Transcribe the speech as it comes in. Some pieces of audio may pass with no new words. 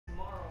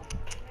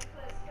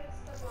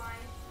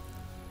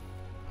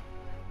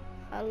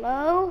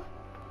Hello?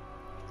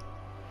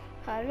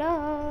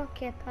 Hello?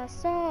 ¿Qué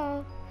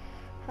pasó?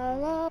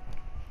 Hello?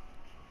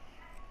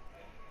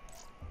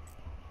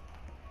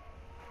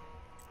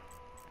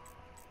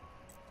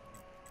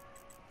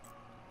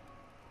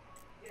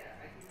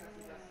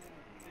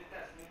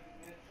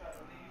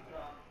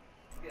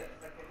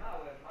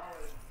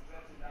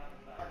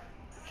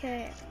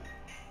 Okay.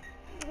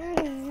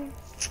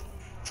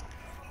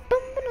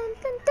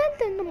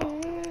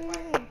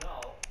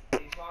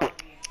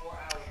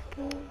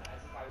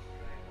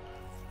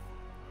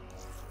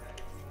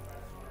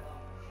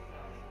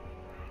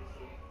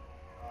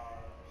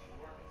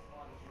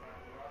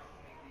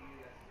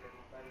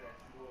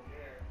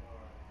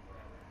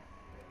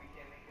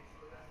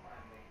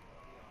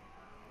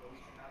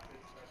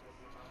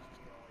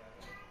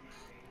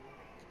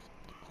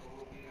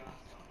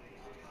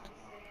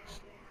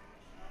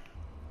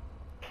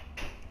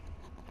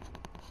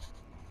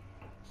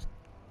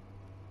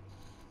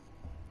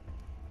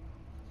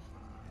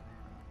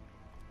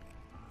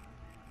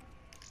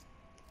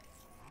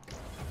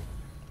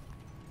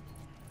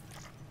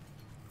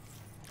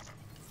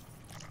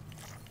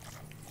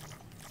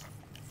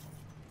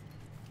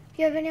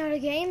 You have any other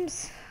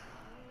games?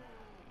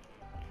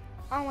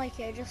 I don't like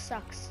it, it just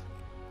sucks.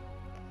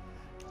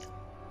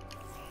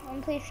 I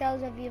want to play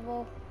Shadows of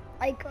Evil.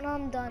 Like when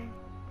I'm done.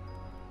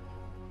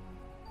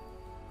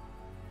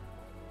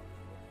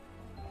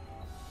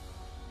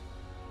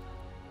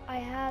 I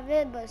have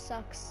it, but it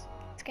sucks.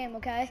 This game,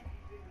 okay?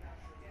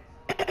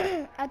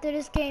 After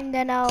this game,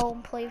 then I'll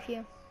play with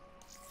you.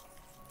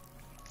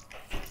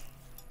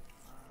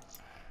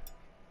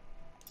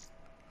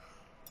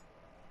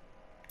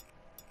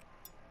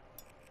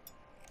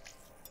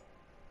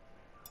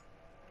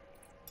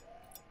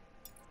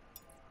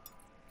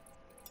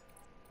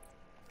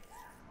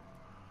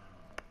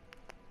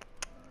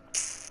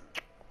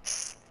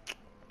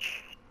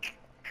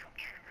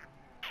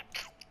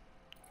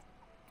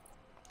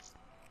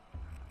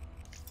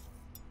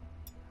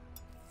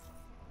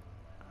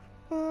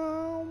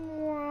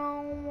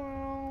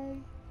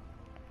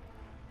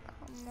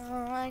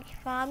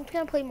 I'm just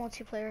gonna play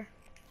multiplayer.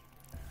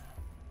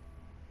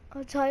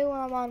 I'll tell you when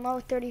I'm on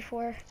level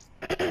 34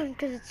 because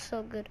it's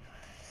so good.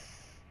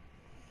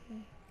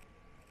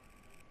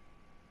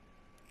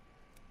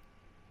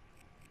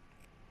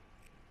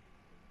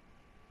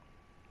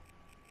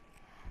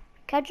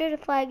 Capture the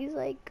Flag is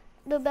like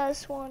the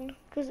best one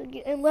because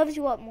it levels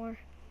you up more.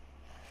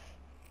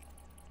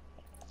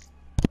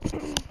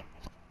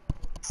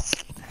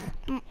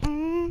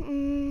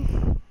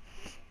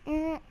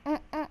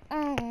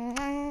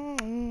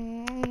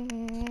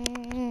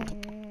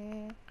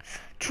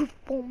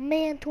 Triple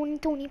man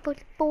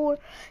 2044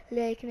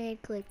 like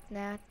Nick like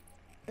Nat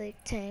like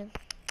Tank.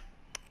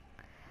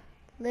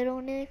 Little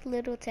Nick,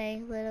 little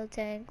tank, little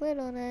tank,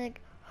 little Nick.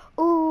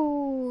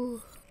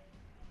 Ooh,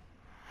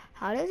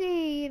 how does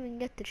he even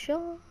get the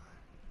shot?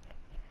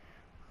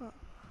 Huh.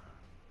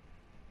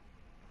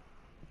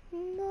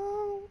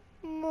 No,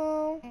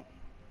 no.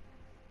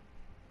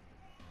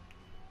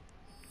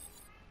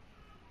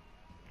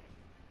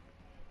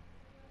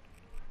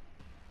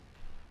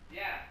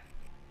 Yeah.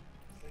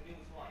 The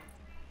newest one.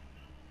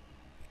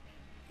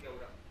 Yo,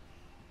 what up?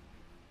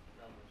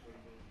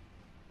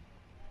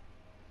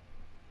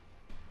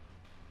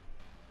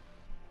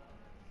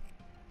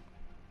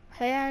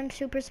 Hey, I'm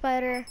Super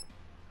Spider.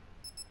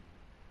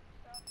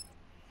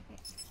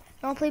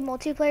 Wanna play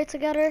multiplayer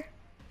together?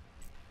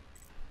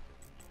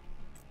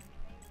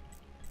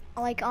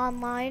 Like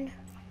online?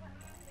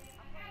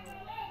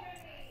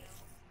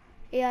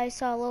 Yeah, I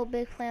saw Little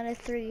Big Planet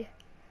 3.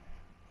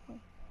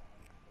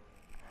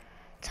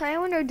 Tell me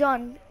when they're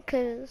done,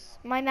 cause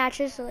my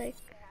matches like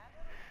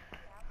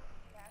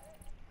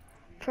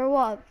for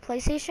what?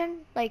 PlayStation?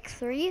 Like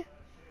 3?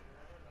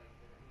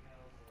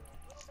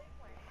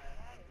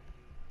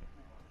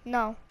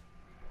 No.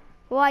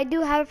 Well, I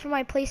do have it for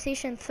my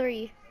PlayStation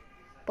 3,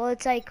 but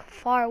it's like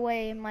far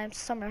away in my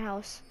summer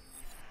house.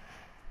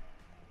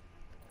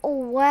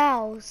 Oh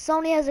wow,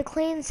 Sony has a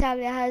clean tab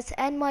that has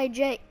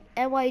NYG,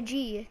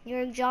 New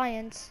York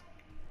Giants.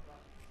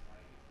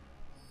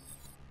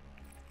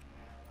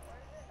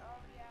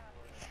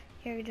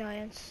 New York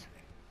Giants.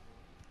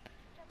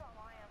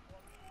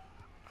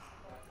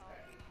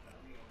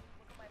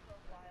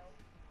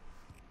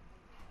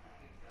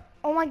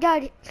 Oh my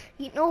god,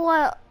 you know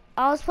what?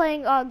 I was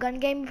playing a gun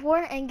game before,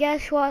 and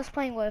guess who I was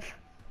playing with?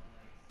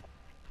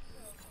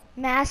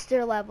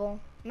 Master level.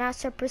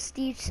 Master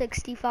Prestige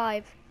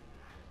 65.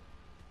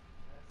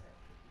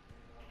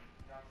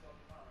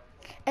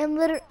 And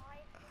literally...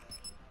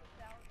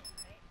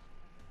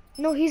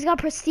 No, he's got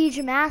Prestige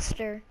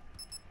Master.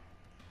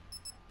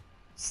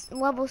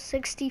 Level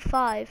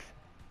 65.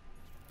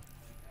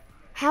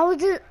 How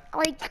is it,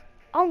 like,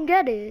 I don't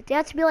get it. They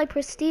have to be like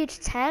Prestige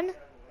 10?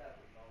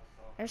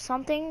 Or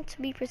something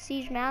to be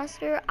Prestige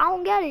Master? I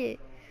don't get it.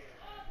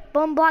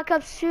 But in Black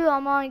Ops 2,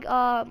 I'm like,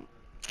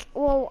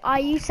 well, I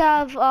used to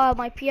have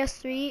my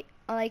PS3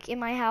 like in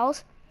my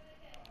house.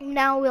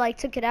 Now we like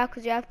took it out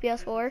because you have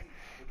PS4,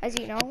 as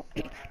you know.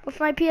 But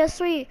for my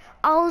PS3,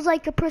 I was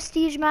like a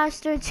Prestige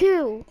Master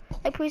 2,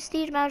 like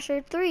Prestige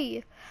Master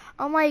 3.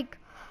 I'm like,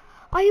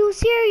 are you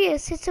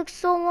serious? It took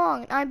so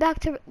long. I'm back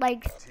to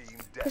like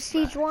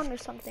Prestige 1 or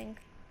something.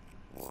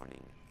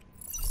 Warning.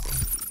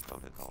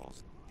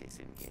 Protocols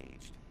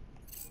disengaged.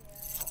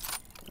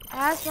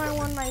 I asked one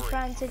of my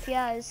friends if he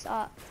has,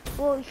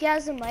 well, he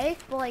has a mic,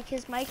 but like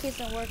his mic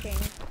isn't working.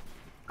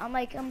 I'm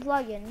like,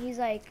 unplug it. And he's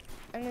like,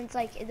 and it's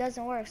like, it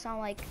doesn't work. So I'm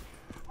like,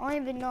 I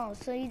don't even know.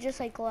 So he just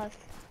like left.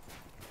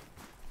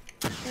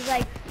 He's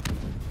like,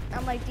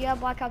 I'm like, do you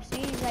have Black Ops 3?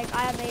 He's like,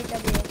 I have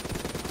AW.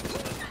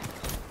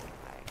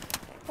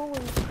 Holy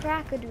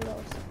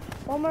crackadoodles.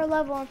 One more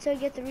level until I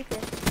get the Reaper.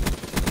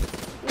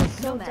 He was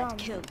so dumb.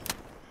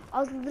 I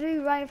was literally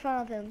right in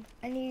front of him.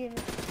 And he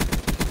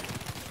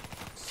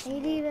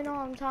didn't even know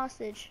I'm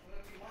hostage.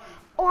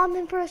 Oh, I'm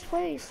in first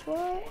place.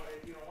 What?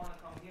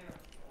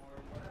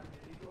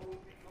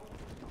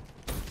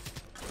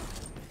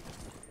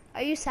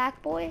 Are you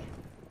Sackboy?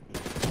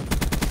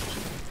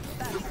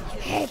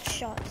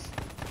 Headshots.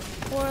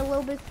 For a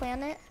Little Big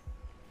Planet.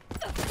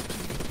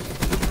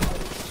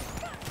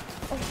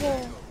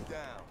 Oh,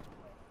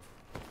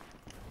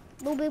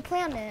 Little Big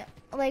Planet.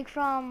 Like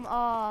from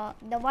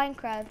the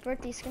Minecraft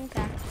birthday skin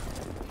pack.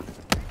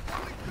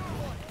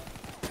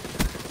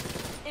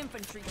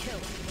 Infantry kill.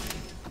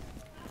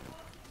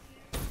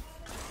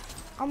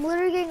 I'm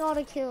literally getting all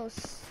the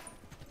kills.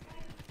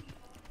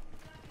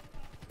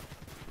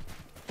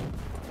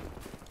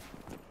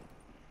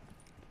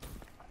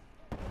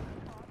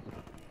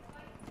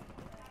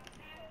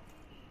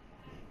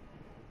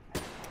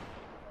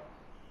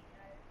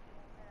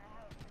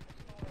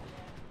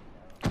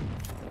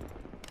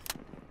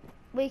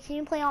 Wait, can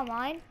you play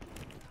online?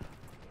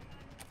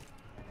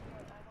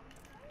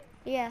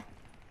 Yeah.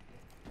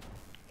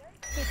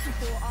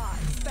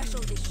 54R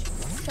special edition.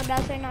 So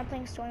that's why you're not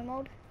playing story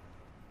mode?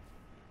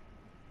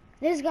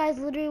 This guy's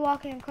literally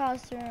walking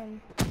across the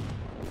room.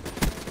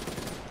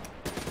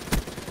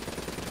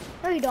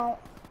 No, you don't.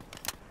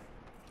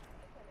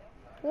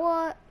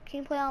 What? Can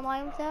you play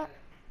online with that?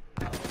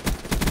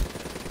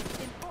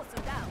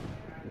 Enforcer down.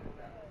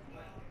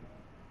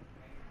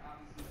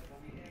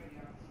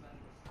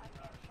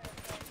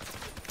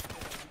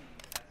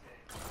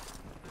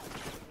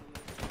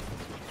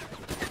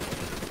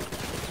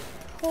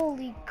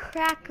 Holy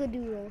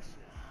crackadoodles.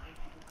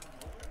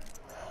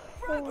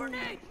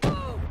 Holy.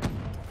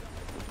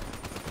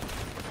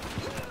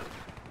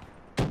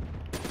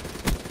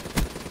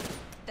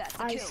 That's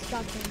a I kill.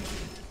 stuck him.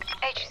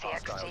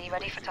 HCXD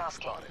ready for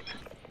tasking.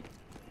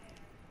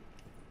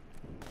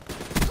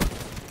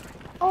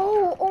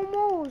 Oh,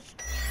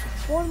 almost.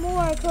 One more.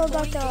 I could have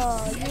got the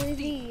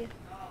UAV.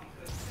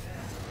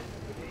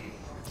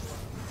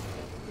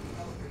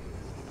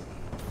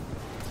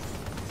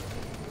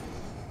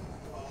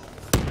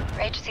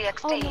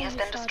 HCXD no, has he been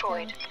shot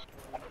destroyed. down.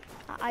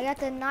 I got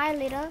the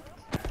Annihilator.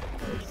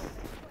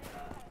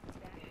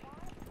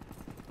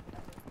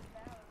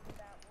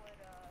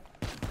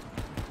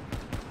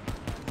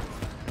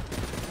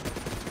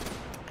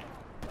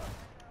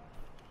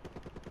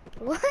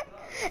 What?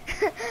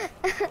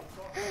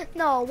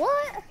 No,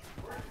 what?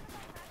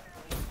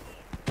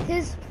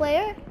 His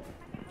player?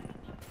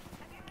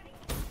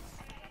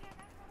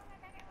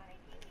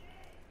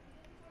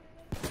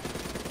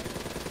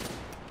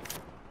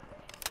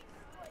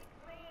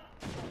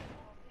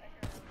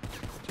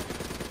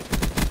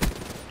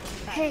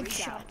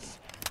 Headshots.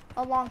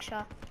 A long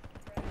shot.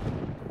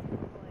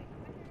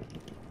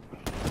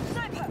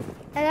 Sniper.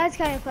 And that's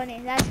kind of funny.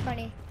 That's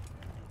funny.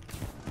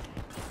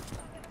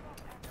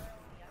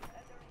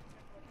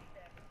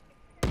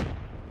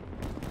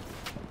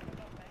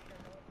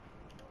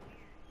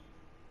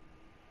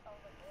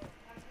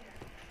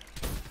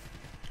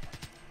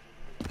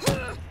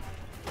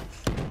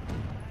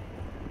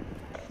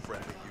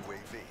 Friendly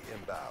UAV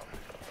inbound.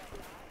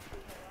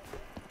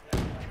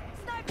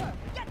 Sniper.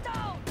 Get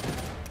down.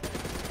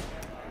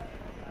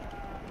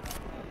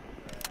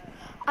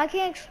 I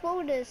can't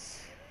explode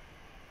this.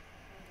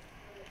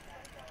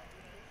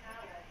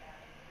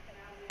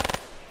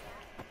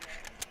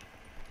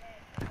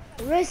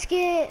 Risk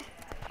it.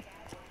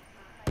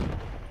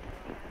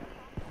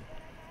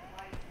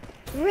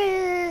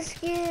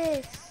 Risk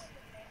it.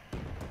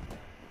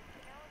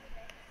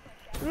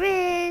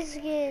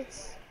 Risk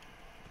it.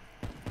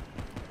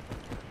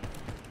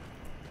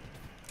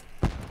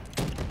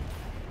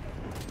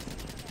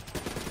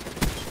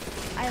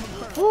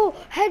 Oh,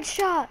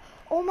 headshot.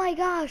 Oh my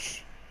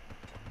gosh.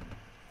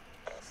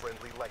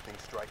 Friendly lightning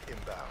strike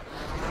inbound.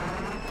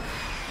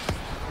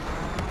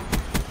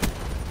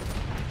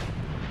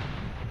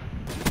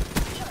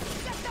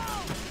 Get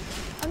down.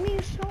 I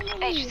mean, so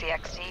many.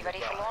 HCXD ready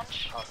for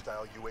launch.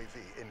 Hostile UAV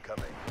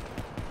incoming.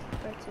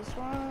 First is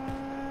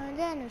 1,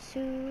 then it's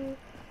 2,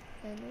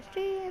 then it's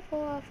 3,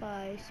 4,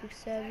 5, 6,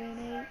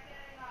 7,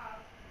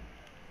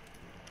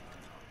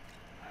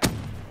 8.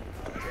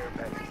 Care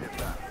package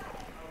inbound.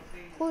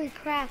 Holy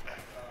crap.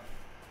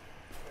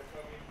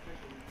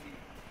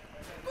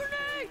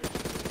 Grenade.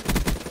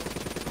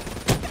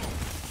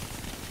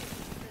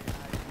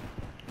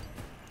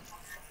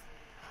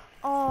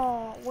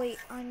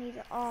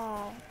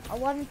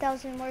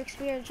 11,000 more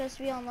experience just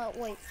to be on the,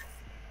 wait.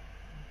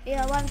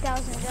 Yeah,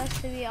 11,000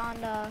 just to be on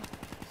the,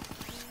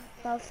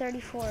 about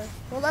 34.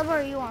 What level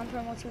are you on for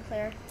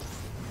multiplayer?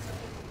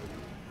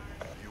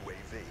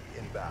 UAV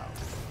inbound.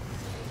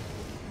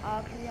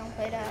 Cause you don't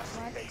play that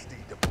much.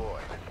 XD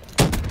deployed.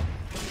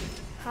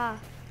 Ha.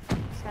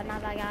 So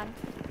not that bad.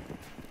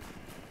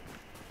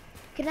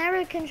 Can I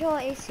ever control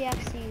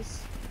ACXDs?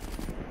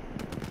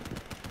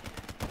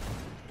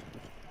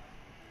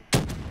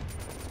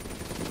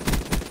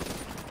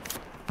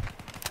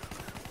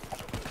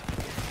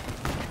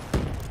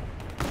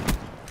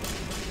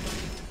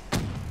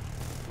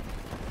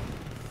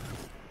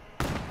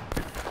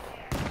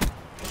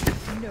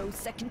 No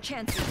second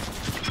chances.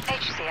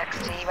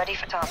 HCXD ready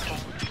for tasking.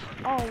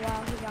 Oh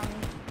wow, he got me.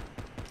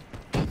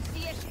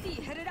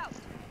 CXD headed out.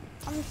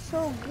 I'm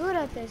so good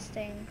at this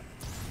thing.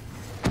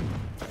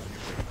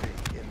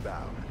 UAV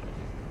inbound.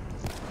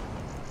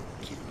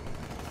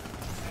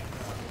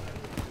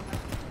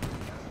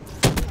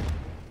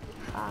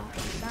 Ha.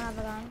 Son of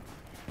a gun.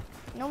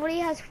 Nobody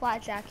has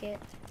flat jacket.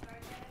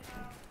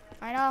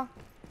 I know.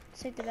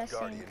 It's like the best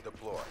Guardian thing.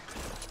 deployed.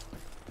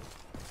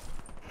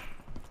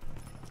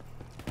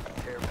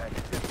 Care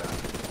package inbound.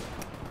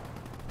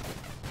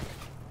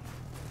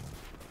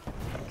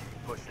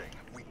 Keep pushing.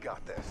 We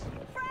got this.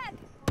 Fred!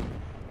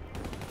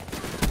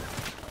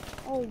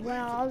 Oh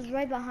wow, I was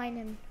right behind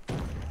him.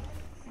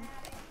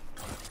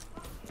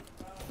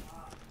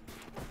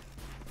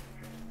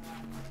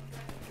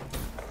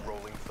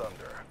 Rolling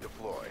Thunder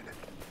deployed.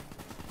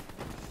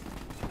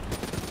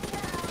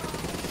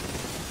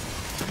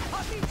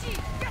 RPG,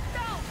 get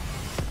down!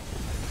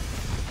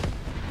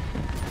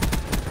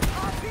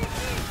 RPG!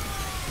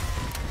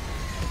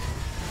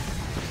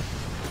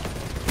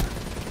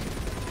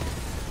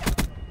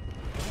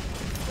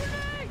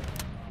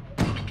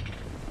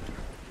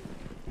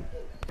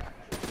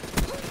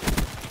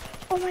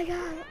 Oh my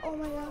god, oh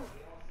my god.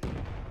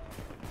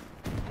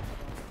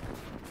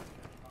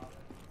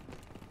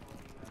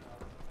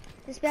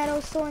 This battle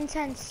is so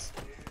intense.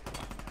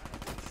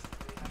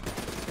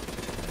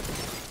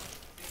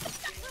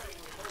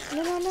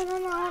 No, no, no, no,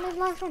 no, I want the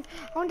last one.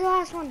 I want the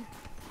last one.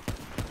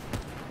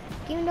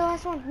 Give me the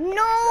last one. No!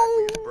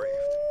 Exactly as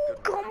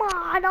briefed. Good Come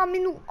on, I'm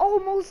in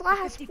almost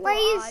last 54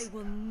 I place.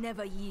 will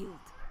never yield.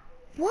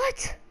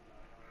 What?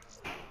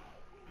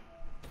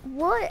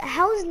 What?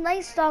 How is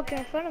Night Stalker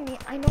in front of me?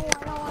 I know.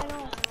 I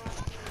know.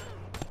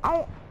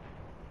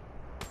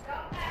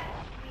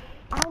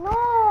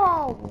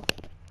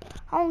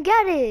 I don't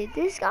get it.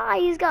 This guy,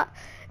 he's got,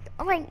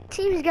 my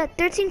team's got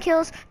 13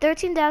 kills,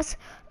 13 deaths,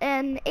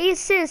 and 8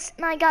 assists,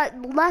 and I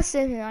got less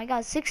than him. I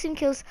got 16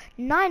 kills,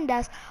 9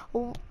 deaths,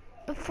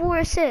 4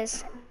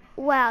 assists.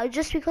 Wow,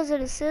 just because of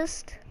the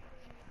assist?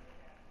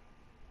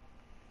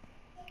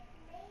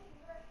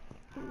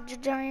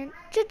 Giant,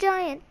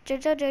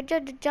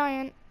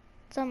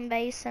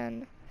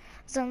 Zombason,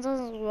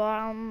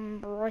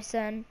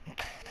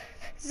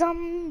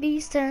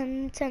 Zombies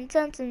 10, 10,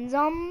 10, 10,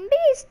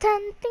 Zombies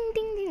 10, ding,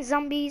 ding, ding,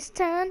 Zombies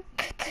 10,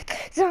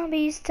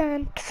 Zombies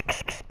 10,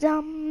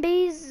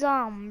 Zombies,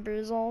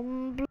 Zombies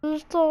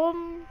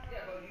 10.